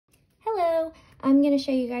I'm going to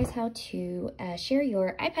show you guys how to share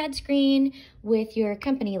your iPad screen with your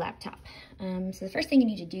company laptop. So the first thing you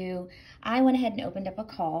need to do, I went ahead and opened up a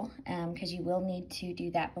call because you will need to do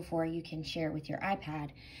that before you can share with your iPad.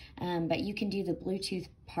 But you can do the Bluetooth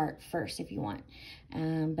part first if you want.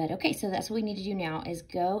 But okay, so that's what we need to do now is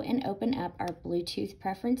go and open up our Bluetooth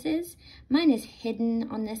preferences. Mine is hidden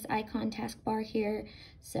on this icon taskbar here.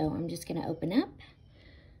 So I'm just going to open up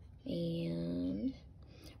and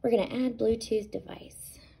we're going to add Bluetooth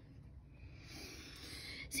device.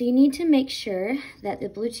 So you need to make sure that the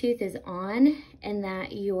Bluetooth is on and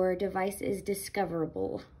that your device is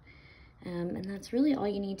discoverable. And that's really all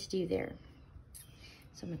you need to do there.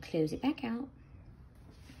 So I'm going to close it back out.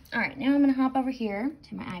 All right, now I'm going to hop over here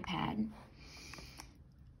to my iPad.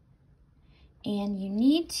 And you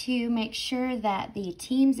need to make sure that the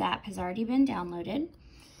Teams app has already been downloaded.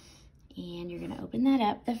 And you're going to open that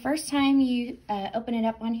up. The first time you open it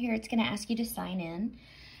up on here, it's going to ask you to sign in.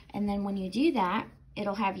 And then when you do that,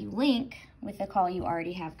 it'll have you link with the call you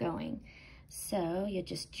already have going. So you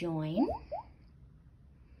just join.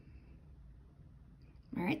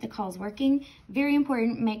 All right, the call's working. Very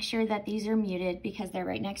important, make sure that these are muted because they're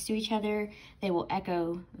right next to each other. They will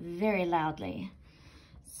echo very loudly.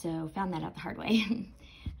 So found that out the hard way.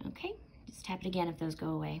 Okay, just tap it again if those go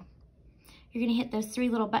away. You're gonna hit those three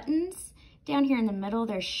little buttons. Down here in the middle,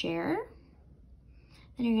 there's share.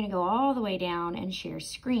 Then you're gonna go all the way down and share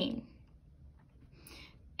screen.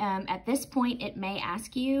 At this point, it may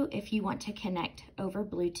ask you if you want to connect over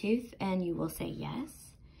Bluetooth and you will say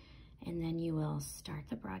yes. And then you will start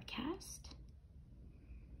the broadcast.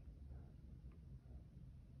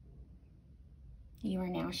 You are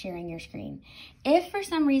now sharing your screen. If for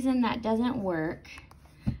some reason that doesn't work,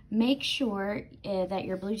 make sure that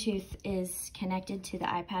your Bluetooth is connected to the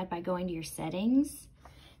iPad by going to your settings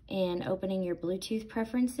and opening your Bluetooth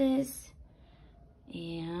preferences.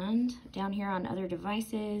 And down here on other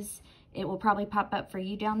devices, it will probably pop up for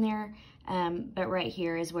you down there. But right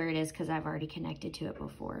here is where it is because I've already connected to it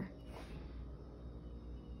before.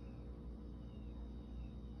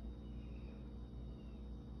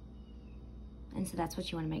 And so that's what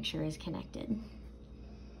you want to make sure is connected.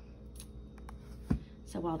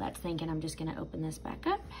 So while that's thinking, I'm just going to open this back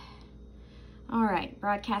up. All right,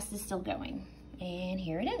 broadcast is still going. And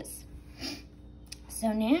here it is.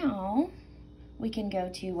 So now we can go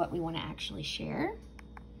to what we want to actually share.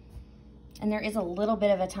 And there is a little bit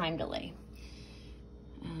of a time delay.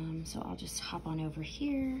 So I'll just hop on over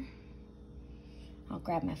here. I'll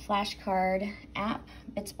grab my flashcard app,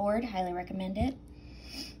 Bitsboard, highly recommend it.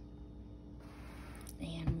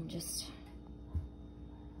 And we'll just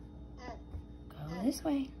go this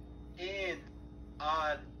way. In,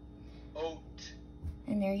 on, out.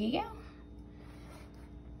 And there you go.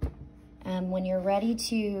 When you're ready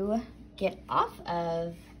to get off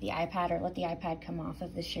of the iPad or let the iPad come off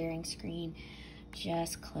of the sharing screen,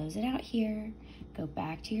 just close it out here, go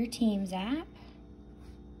back to your Teams app,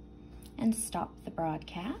 and stop the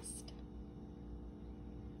broadcast.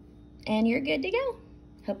 And you're good to go.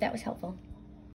 Hope that was helpful.